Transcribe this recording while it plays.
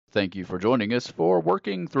Thank you for joining us for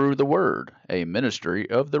Working Through the Word, a ministry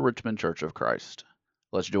of the Richmond Church of Christ.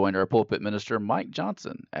 Let's join our pulpit minister, Mike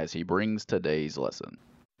Johnson, as he brings today's lesson.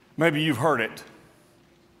 Maybe you've heard it,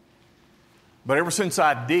 but ever since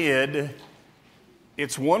I did,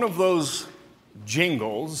 it's one of those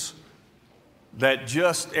jingles that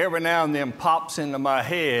just every now and then pops into my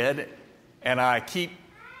head, and I keep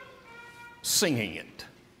singing it.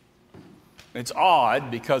 It's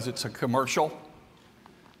odd because it's a commercial.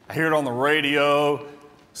 I hear it on the radio,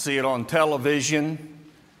 see it on television,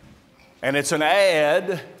 and it's an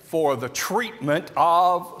ad for the treatment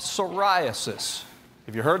of psoriasis.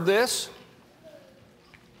 Have you heard this?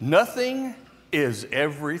 Nothing is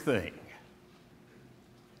everything.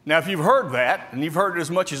 Now, if you've heard that, and you've heard it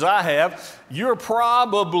as much as I have, you're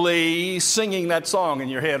probably singing that song in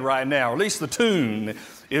your head right now, or at least the tune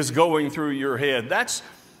is going through your head. That's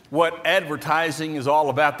what advertising is all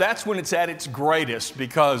about. That's when it's at its greatest,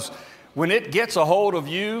 because when it gets a hold of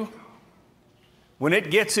you, when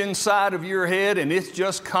it gets inside of your head and it's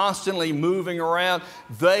just constantly moving around,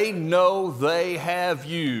 they know they have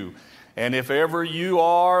you. And if ever you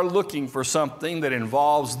are looking for something that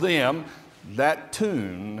involves them, that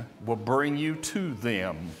tune will bring you to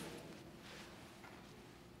them.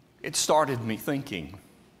 It started me thinking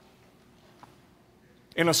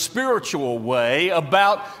in a spiritual way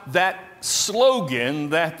about that slogan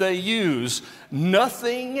that they use,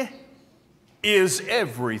 nothing is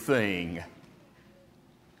everything.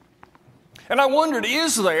 And I wondered,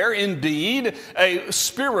 is there indeed a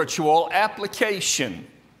spiritual application?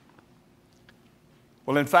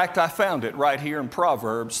 Well, in fact, I found it right here in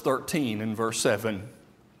Proverbs 13 and verse 7.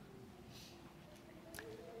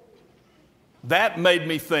 That made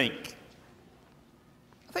me think.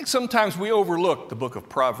 I think sometimes we overlook the book of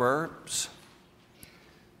Proverbs.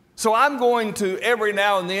 So I'm going to, every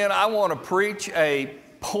now and then, I want to preach a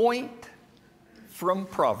point from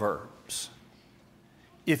Proverbs.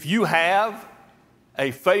 If you have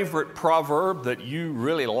a favorite proverb that you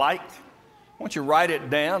really like, why don't you write it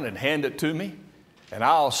down and hand it to me, and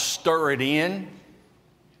I'll stir it in.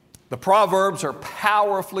 The Proverbs are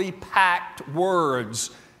powerfully packed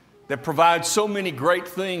words that provide so many great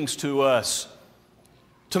things to us.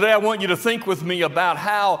 Today I want you to think with me about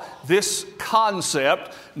how this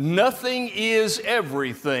concept, nothing is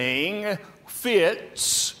everything,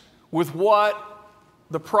 fits with what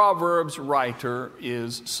the Proverbs writer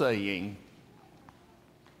is saying.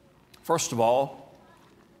 First of all,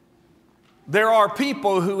 there are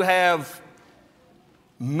people who have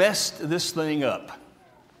messed this thing up.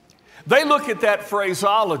 They look at that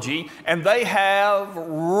phraseology and they have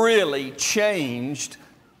really changed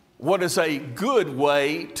what is a good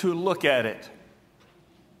way to look at it.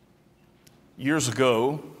 Years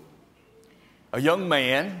ago, a young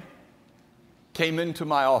man came into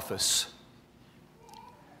my office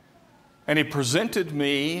and he presented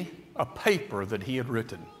me a paper that he had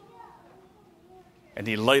written, and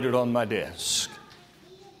he laid it on my desk.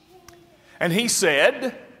 And he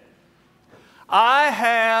said, I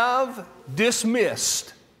have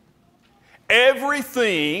dismissed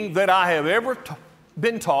everything that I have ever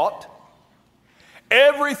been taught,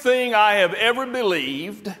 everything I have ever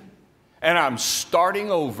believed, and I'm starting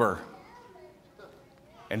over.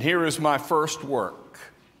 And here is my first work.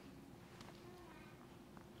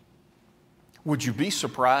 Would you be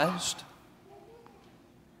surprised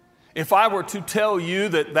if I were to tell you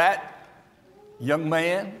that that young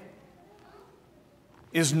man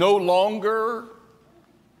is no longer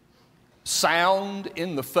sound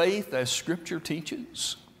in the faith as Scripture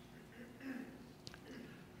teaches?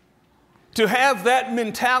 To have that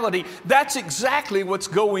mentality, that's exactly what's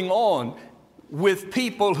going on with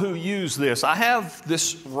people who use this. I have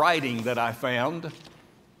this writing that I found,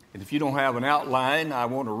 and if you don't have an outline, I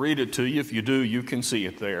want to read it to you. If you do, you can see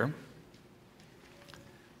it there.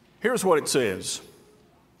 Here's what it says.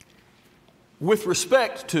 With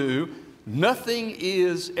respect to nothing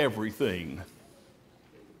is everything.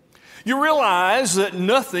 You realize that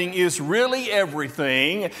nothing is really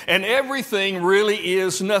everything, and everything really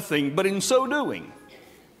is nothing, but in so doing,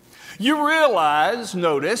 you realize,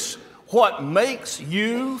 notice, what makes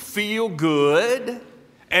you feel good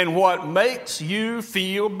and what makes you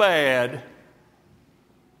feel bad.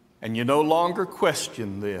 And you no longer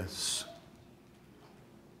question this.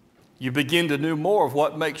 You begin to do more of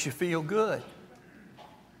what makes you feel good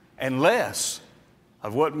and less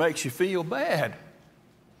of what makes you feel bad.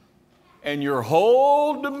 And your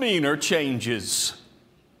whole demeanor changes.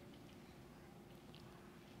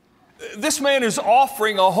 This man is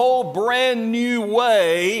offering a whole brand new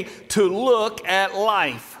way to look at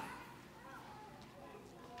life.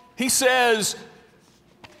 He says,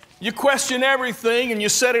 You question everything and you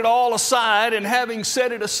set it all aside, and having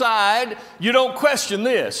set it aside, you don't question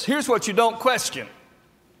this. Here's what you don't question.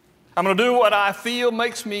 I'm going to do what I feel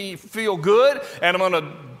makes me feel good, and I'm going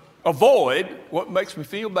to avoid what makes me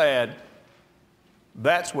feel bad.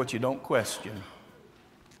 That's what you don't question.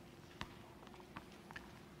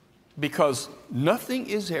 Because nothing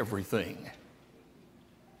is everything.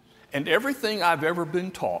 And everything I've ever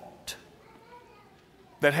been taught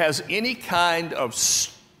that has any kind of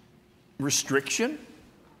restriction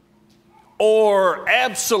or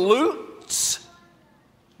absolutes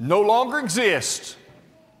no longer exists.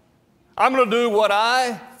 I'm going to do what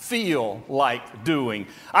I feel like doing.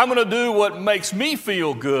 I'm going to do what makes me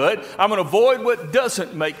feel good. I'm going to avoid what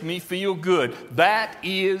doesn't make me feel good. That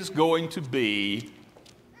is going to be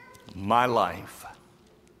my life.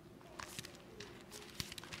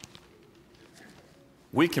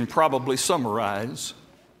 We can probably summarize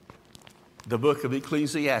the book of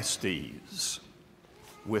Ecclesiastes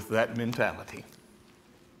with that mentality.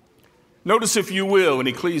 Notice, if you will, in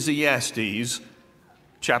Ecclesiastes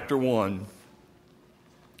chapter 1.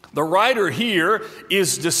 The writer here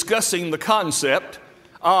is discussing the concept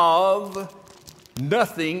of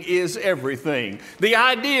nothing is everything. The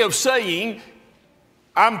idea of saying,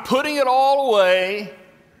 I'm putting it all away,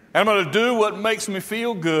 and I'm going to do what makes me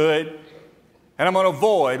feel good, and I'm going to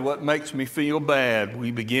avoid what makes me feel bad.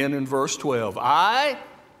 We begin in verse 12. I,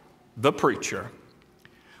 the preacher,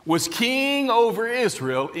 was king over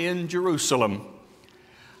Israel in Jerusalem.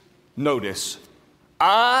 Notice,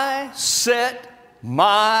 I set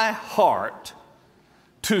my heart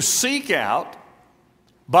to seek out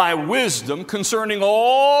by wisdom concerning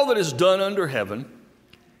all that is done under heaven,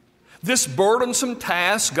 this burdensome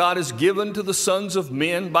task God has given to the sons of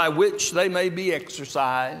men by which they may be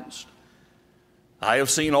exercised. I have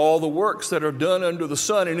seen all the works that are done under the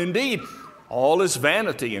sun, and indeed all is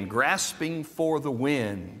vanity and grasping for the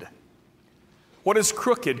wind. What is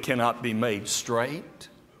crooked cannot be made straight.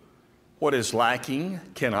 What is lacking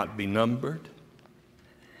cannot be numbered.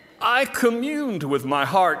 I communed with my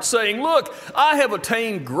heart, saying, look, I have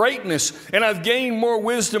attained greatness, and I've gained more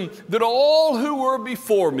wisdom than all who were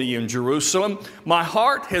before me in Jerusalem. My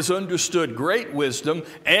heart has understood great wisdom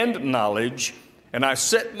and knowledge, and I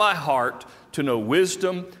set my heart to know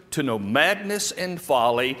wisdom, to know madness and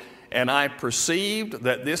folly, and I perceived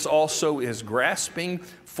that this also is grasping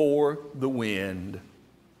for the wind.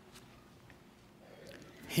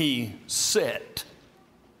 He set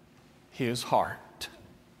his heart.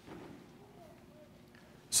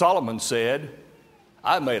 Solomon said,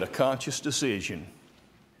 I made a conscious decision.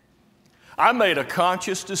 I made a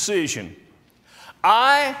conscious decision.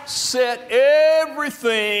 I set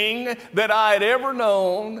everything that I had ever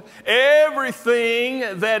known,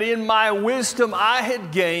 everything that in my wisdom I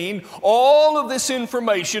had gained, all of this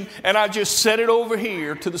information, and I just set it over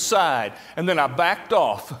here to the side. And then I backed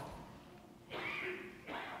off.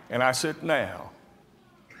 And I said, now,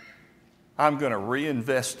 I'm going to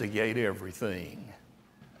reinvestigate everything.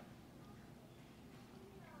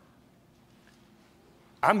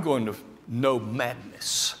 I'm going to know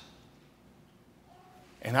madness.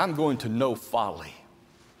 And I'm going to know folly.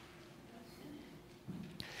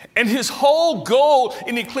 And his whole goal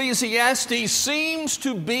in Ecclesiastes seems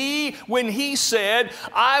to be when he said,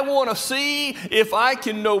 I want to see if I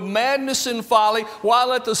can know madness and folly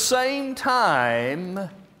while at the same time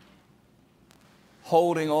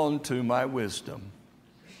holding on to my wisdom.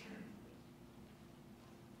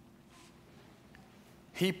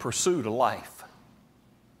 He pursued a life.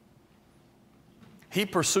 He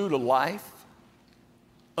pursued a life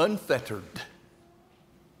unfettered,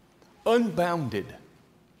 unbounded,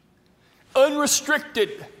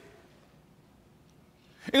 unrestricted.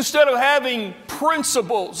 Instead of having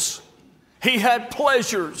principles, he had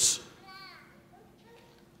pleasures.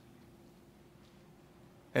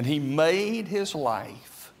 And he made his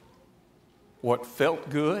life what felt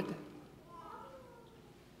good,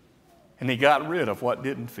 and he got rid of what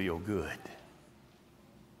didn't feel good.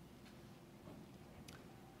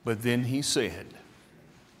 But then he said,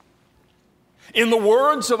 in the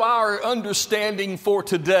words of our understanding for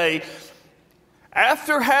today,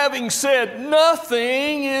 after having said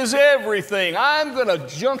nothing is everything, I'm going to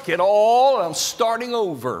junk it all, I'm starting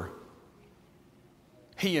over.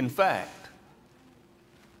 He, in fact,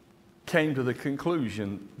 came to the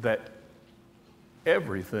conclusion that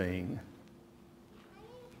everything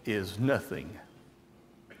is nothing.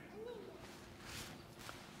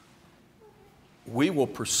 We will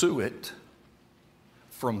pursue it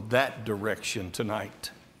from that direction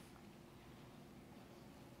tonight.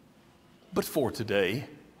 But for today,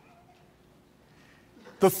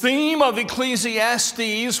 The theme of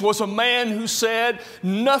Ecclesiastes was a man who said,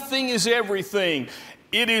 nothing is everything.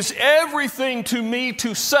 It is everything to me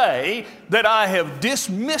to say that I have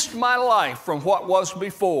dismissed my life from what was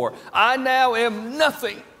before. I now am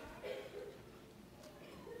nothing.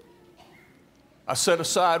 I set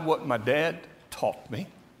aside what my dad taught me.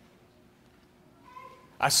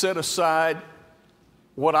 I set aside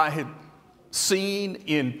what I had seen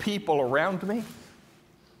in people around me.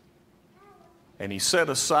 And he set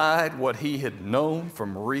aside what he had known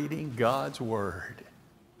from reading God's Word.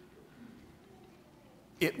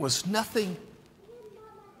 It was nothing.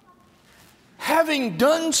 Having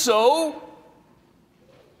done so,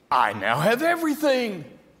 I now have everything.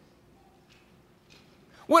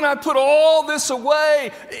 When I put all this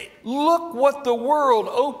away, look what the world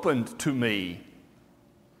opened to me.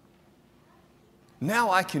 Now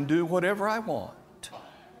I can do whatever I want.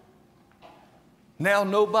 Now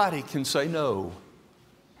nobody can say no.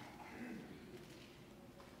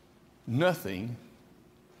 Nothing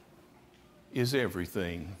is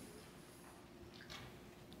everything.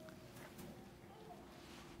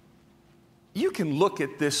 You can look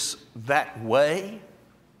at this that way.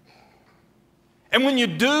 And when you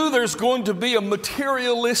do, there's going to be a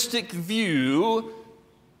materialistic view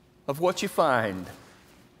of what you find.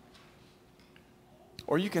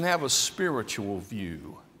 Or you can have a spiritual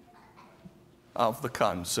view of the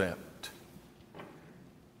concept.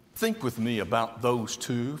 Think with me about those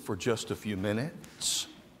two for just a few minutes.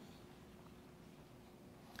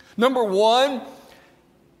 Number one,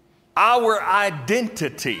 our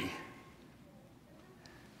identity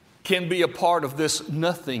can be a part of this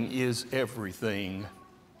nothing is everything.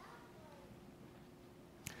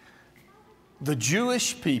 The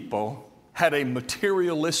Jewish people had a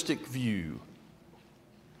materialistic view.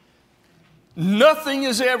 Nothing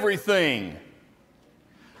is everything.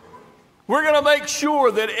 We're going to make sure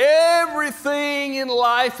that everything in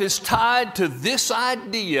life is tied to this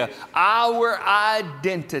idea, our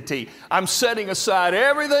identity. I'm setting aside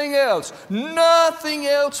everything else. Nothing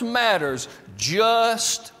else matters,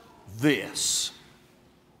 just this.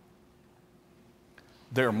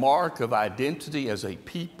 Their mark of identity as a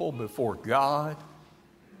people before God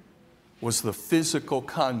was the physical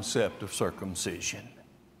concept of circumcision.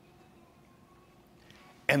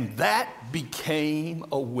 And that became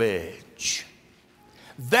a wedge.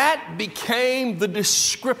 That became the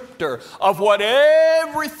descriptor of what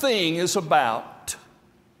everything is about.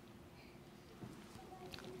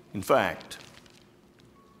 In fact,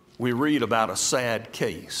 we read about a sad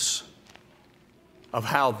case of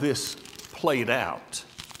how this played out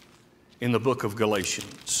in the book of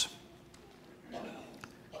Galatians.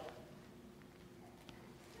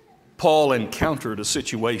 Paul encountered a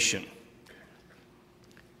situation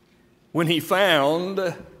when he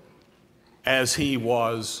found, as he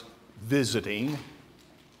was visiting,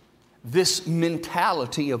 this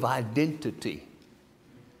mentality of identity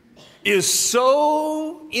is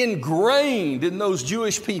so ingrained in those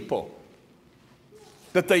Jewish people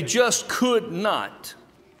that they just could not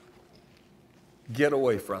get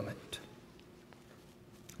away from it.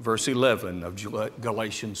 Verse 11 of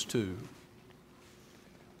Galatians 2.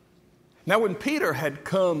 Now when Peter had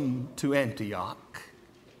come to Antioch,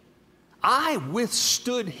 I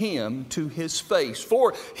withstood him to his face,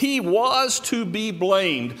 for he was to be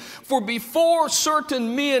blamed. For before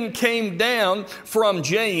certain men came down from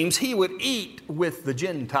James, he would eat with the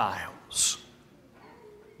Gentiles.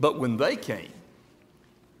 But when they came,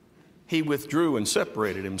 he withdrew and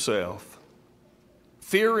separated himself,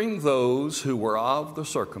 fearing those who were of the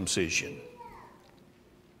circumcision.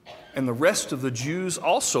 And the rest of the Jews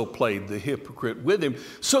also played the hypocrite with him,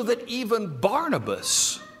 so that even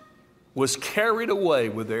Barnabas was carried away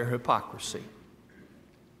with their hypocrisy.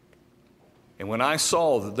 And when I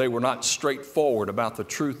saw that they were not straightforward about the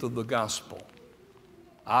truth of the gospel,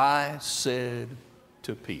 I said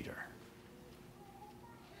to Peter,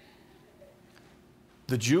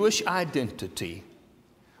 the Jewish identity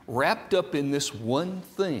wrapped up in this one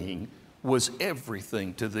thing was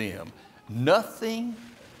everything to them. Nothing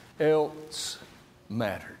else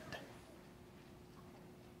mattered.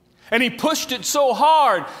 And he pushed it so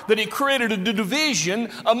hard that he created a division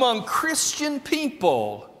among Christian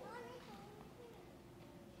people.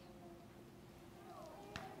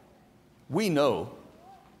 We know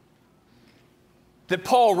that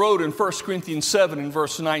Paul wrote in 1 Corinthians 7 and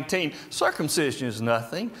verse 19, circumcision is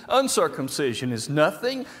nothing, uncircumcision is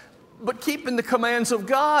nothing, but keeping the commands of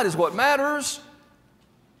God is what matters.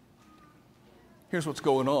 Here's what's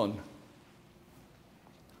going on.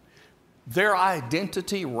 Their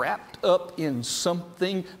identity wrapped up in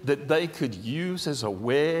something that they could use as a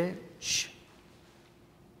wedge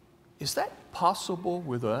Is that possible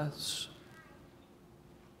with us?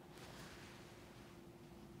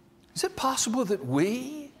 Is it possible that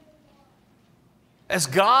we, as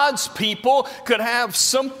God's people, could have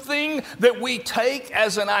something that we take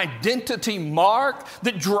as an identity mark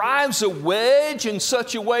that drives a wedge in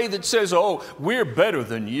such a way that says, oh, we're better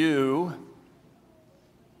than you.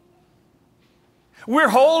 We're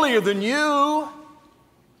holier than you.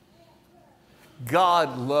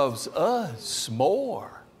 God loves us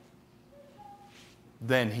more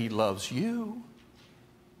than He loves you.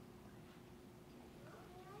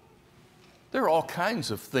 There are all kinds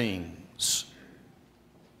of things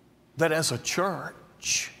that as a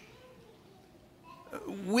church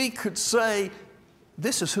we could say,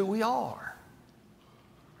 this is who we are.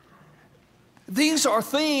 These are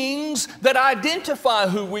things that identify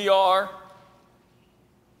who we are.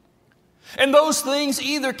 And those things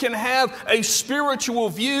either can have a spiritual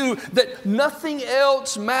view that nothing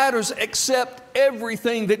else matters except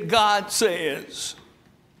everything that God says.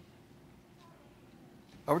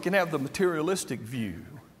 Or we can have the materialistic view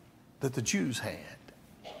that the Jews had.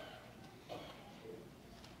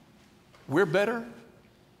 We're better,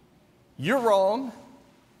 you're wrong,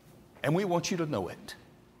 and we want you to know it.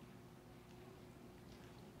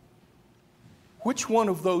 Which one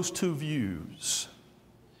of those two views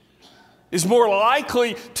is more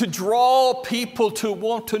likely to draw people to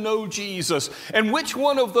want to know Jesus? And which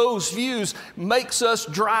one of those views makes us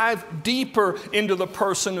drive deeper into the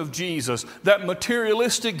person of Jesus? That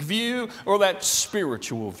materialistic view or that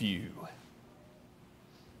spiritual view?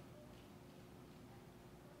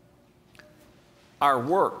 Our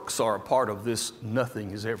works are a part of this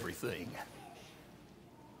nothing is everything.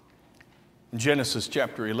 In Genesis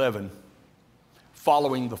chapter 11,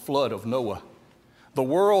 following the flood of Noah, the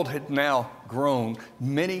world had now grown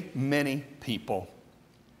many, many people.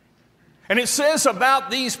 And it says about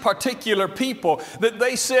these particular people that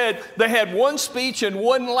they said they had one speech and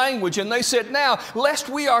one language. And they said, now, lest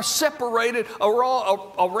we are separated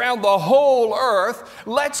around the whole earth,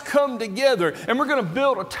 let's come together and we're going to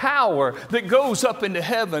build a tower that goes up into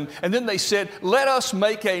heaven. And then they said, let us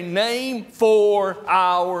make a name for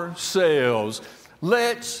ourselves.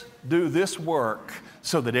 Let's do this work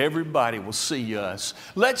so that everybody will see us.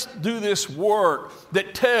 Let's do this work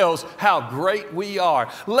that tells how great we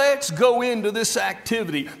are. Let's go into this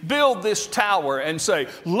activity, build this tower and say,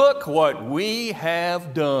 look what we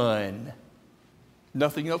have done.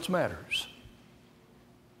 Nothing else matters.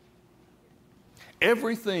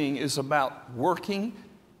 Everything is about working,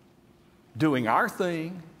 doing our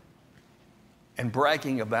thing, and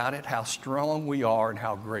bragging about it, how strong we are and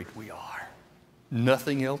how great we are.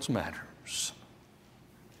 Nothing else matters.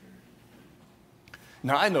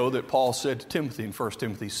 Now, I know that Paul said to Timothy in 1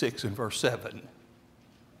 Timothy 6 and verse 7,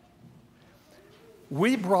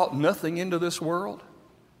 we brought nothing into this world,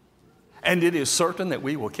 and it is certain that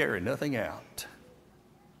we will carry nothing out.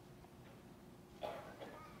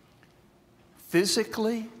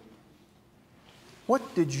 Physically,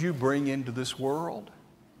 what did you bring into this world?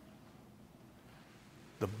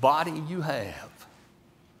 The body you have.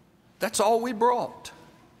 That's all we brought.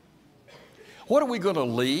 What are we going to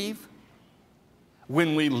leave?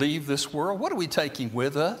 When we leave this world, what are we taking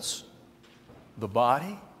with us? The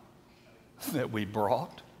body that we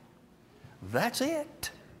brought. That's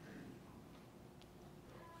it.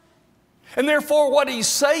 And therefore, what he's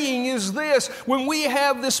saying is this: when we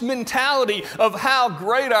have this mentality of how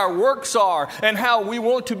great our works are and how we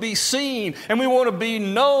want to be seen and we want to be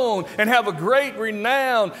known and have a great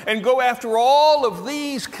renown and go after all of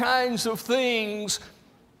these kinds of things,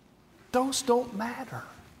 those don't matter.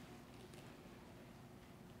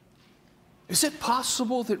 Is it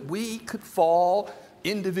possible that we could fall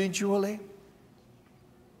individually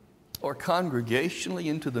or congregationally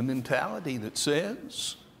into the mentality that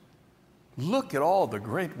says, look at all the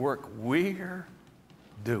great work we're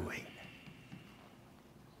doing?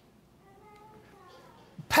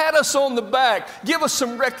 Pat us on the back. Give us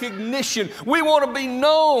some recognition. We want to be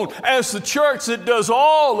known as the church that does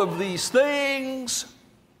all of these things.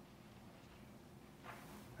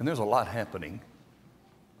 And there's a lot happening.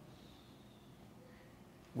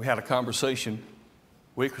 We had a conversation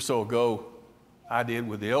a week or so ago, I did,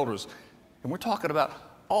 with the elders, and we're talking about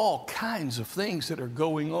all kinds of things that are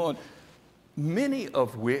going on, many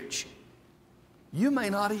of which you may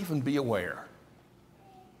not even be aware.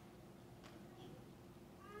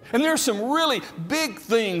 And there's some really big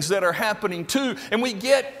things that are happening too, and we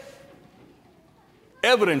get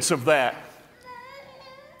evidence of that.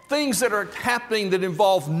 Things that are happening that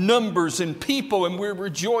involve numbers and people, and we're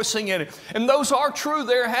rejoicing in it. And those are true,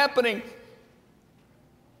 they're happening.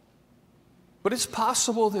 But it's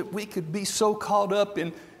possible that we could be so caught up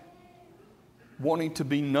in wanting to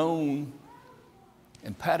be known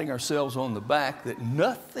and patting ourselves on the back that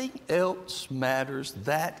nothing else matters.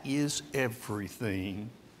 That is everything.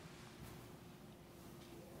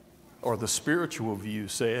 Or the spiritual view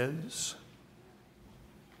says,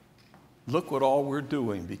 look what all we're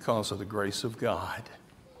doing because of the grace of God.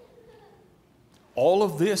 All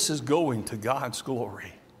of this is going to God's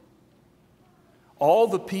glory. All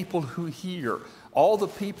the people who hear, all the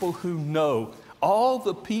people who know, all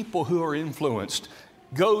the people who are influenced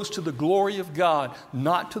goes to the glory of God,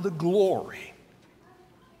 not to the glory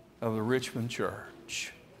of the Richmond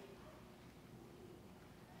Church.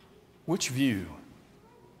 Which view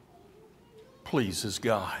pleases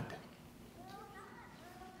God?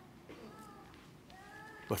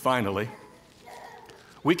 But finally,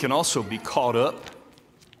 we can also be caught up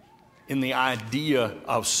in the idea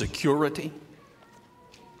of security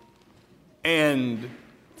and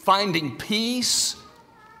finding peace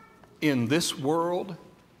in this world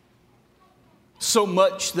so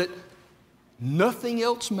much that nothing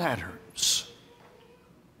else matters.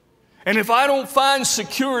 And if I don't find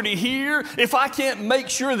security here, if I can't make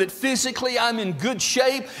sure that physically I'm in good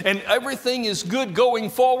shape and everything is good going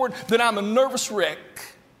forward, then I'm a nervous wreck.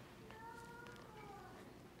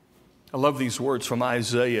 I love these words from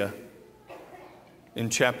Isaiah in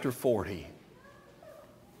chapter 40.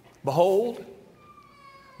 Behold,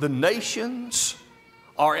 the nations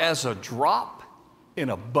are as a drop in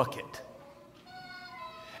a bucket,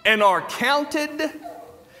 and are counted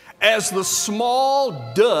as the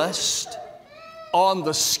small dust on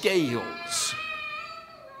the scales.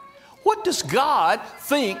 What does God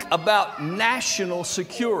think about national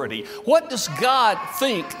security? What does God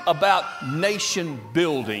think about nation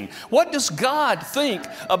building? What does God think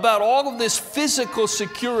about all of this physical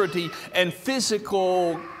security and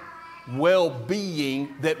physical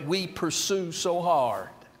well-being that we pursue so hard?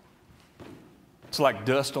 It's like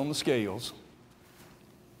dust on the scales.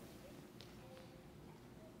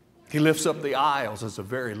 He lifts up the isles as a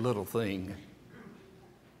very little thing.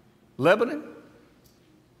 Lebanon,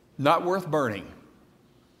 not worth burning.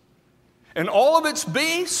 And all of its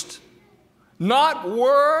beasts, not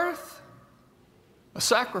worth a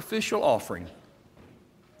sacrificial offering.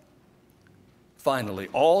 Finally,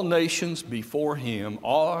 all nations before him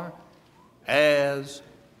are as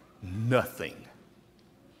nothing.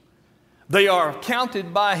 They are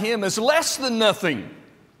counted by him as less than nothing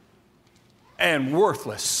and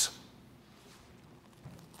worthless.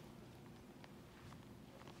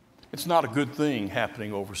 It's not a good thing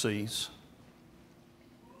happening overseas.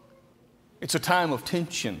 It's a time of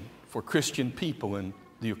tension for Christian people in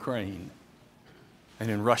the Ukraine and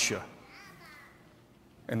in Russia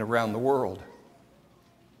and around the world.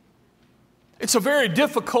 It's a very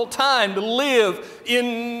difficult time to live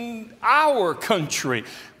in our country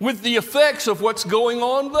with the effects of what's going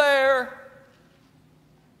on there.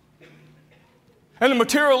 And the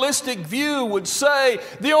materialistic view would say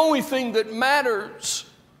the only thing that matters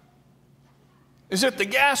is that the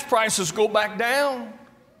gas prices go back down.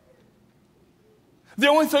 The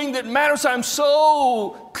only thing that matters, I'm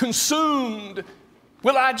so consumed.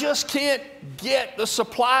 Well, I just can't get the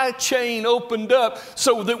supply chain opened up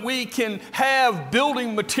so that we can have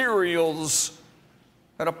building materials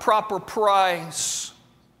at a proper price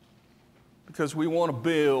because we want to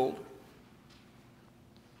build.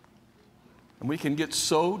 And we can get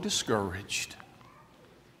so discouraged,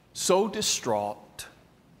 so distraught,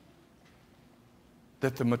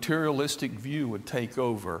 that the materialistic view would take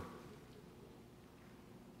over.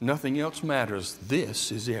 Nothing else matters.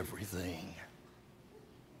 This is everything.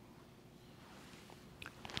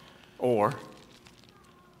 Or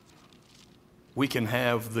we can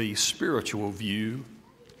have the spiritual view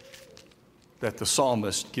that the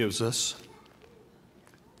psalmist gives us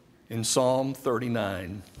in Psalm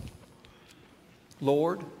 39.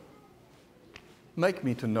 Lord, make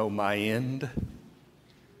me to know my end,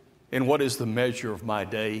 and what is the measure of my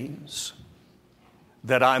days,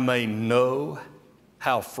 that I may know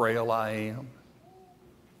how frail I am.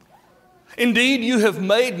 Indeed, you have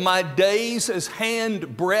made my days as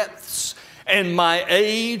hand breadths, and my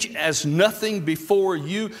age as nothing before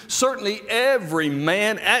you. Certainly every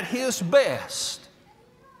man at his best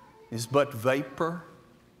is but vapor.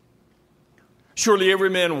 Surely every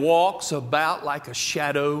man walks about like a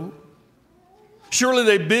shadow. Surely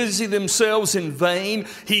they busy themselves in vain.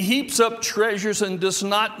 He heaps up treasures and does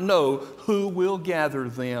not know who will gather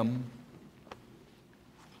them.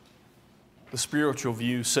 The spiritual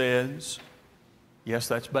view says, yes,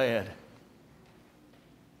 that's bad.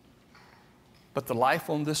 But the life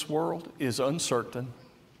on this world is uncertain.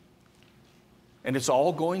 And it's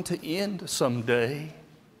all going to end someday.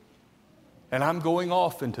 And I'm going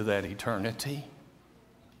off into that eternity.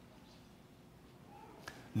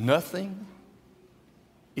 Nothing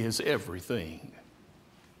is everything.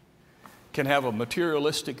 Can have a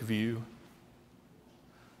materialistic view,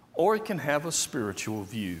 or it can have a spiritual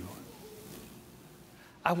view.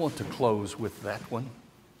 I want to close with that one.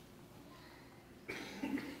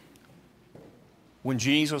 When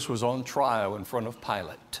Jesus was on trial in front of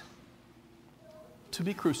Pilate to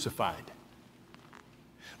be crucified,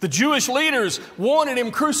 the Jewish leaders wanted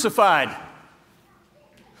him crucified.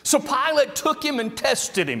 So Pilate took him and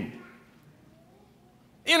tested him,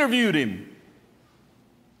 interviewed him.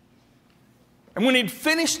 And when he'd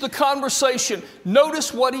finished the conversation,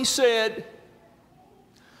 notice what he said.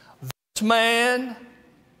 This man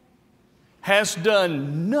has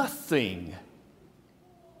done nothing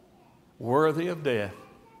worthy of death.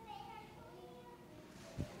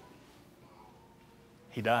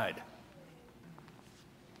 He died.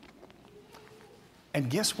 And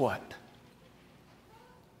guess what?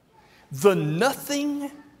 The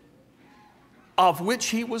nothing of which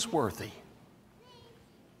he was worthy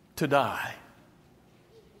to die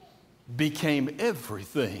became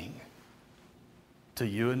everything to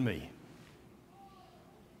you and me.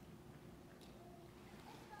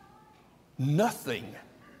 Nothing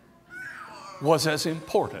was as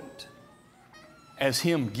important as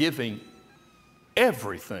him giving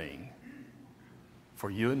everything for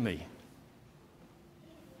you and me.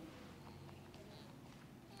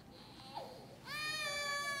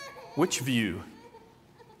 Which view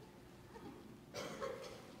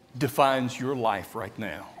defines your life right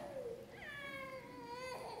now?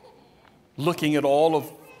 Looking at all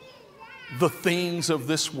of the things of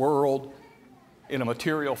this world in a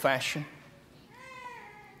material fashion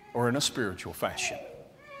or in a spiritual fashion?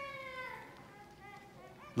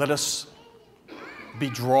 Let us be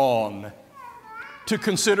drawn to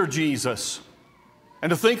consider Jesus and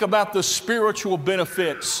to think about the spiritual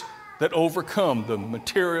benefits that overcome the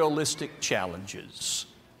materialistic challenges.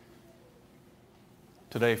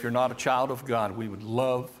 Today, if you're not a child of God, we would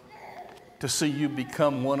love to see you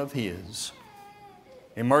become one of His,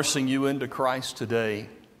 immersing you into Christ today,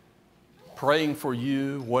 praying for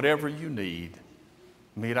you, whatever you need.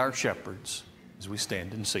 Meet our shepherds as we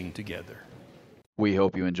stand and sing together. We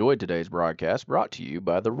hope you enjoyed today's broadcast, brought to you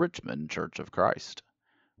by the Richmond Church of Christ.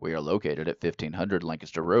 We are located at 1500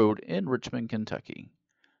 Lancaster Road in Richmond, Kentucky.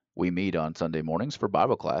 We meet on Sunday mornings for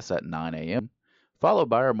Bible class at 9 a.m., followed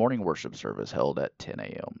by our morning worship service held at 10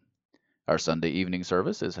 a.m. Our Sunday evening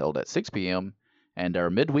service is held at 6 p.m., and our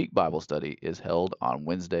midweek Bible study is held on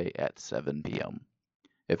Wednesday at 7 p.m.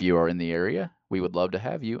 If you are in the area, we would love to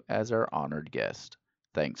have you as our honored guest.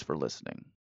 Thanks for listening.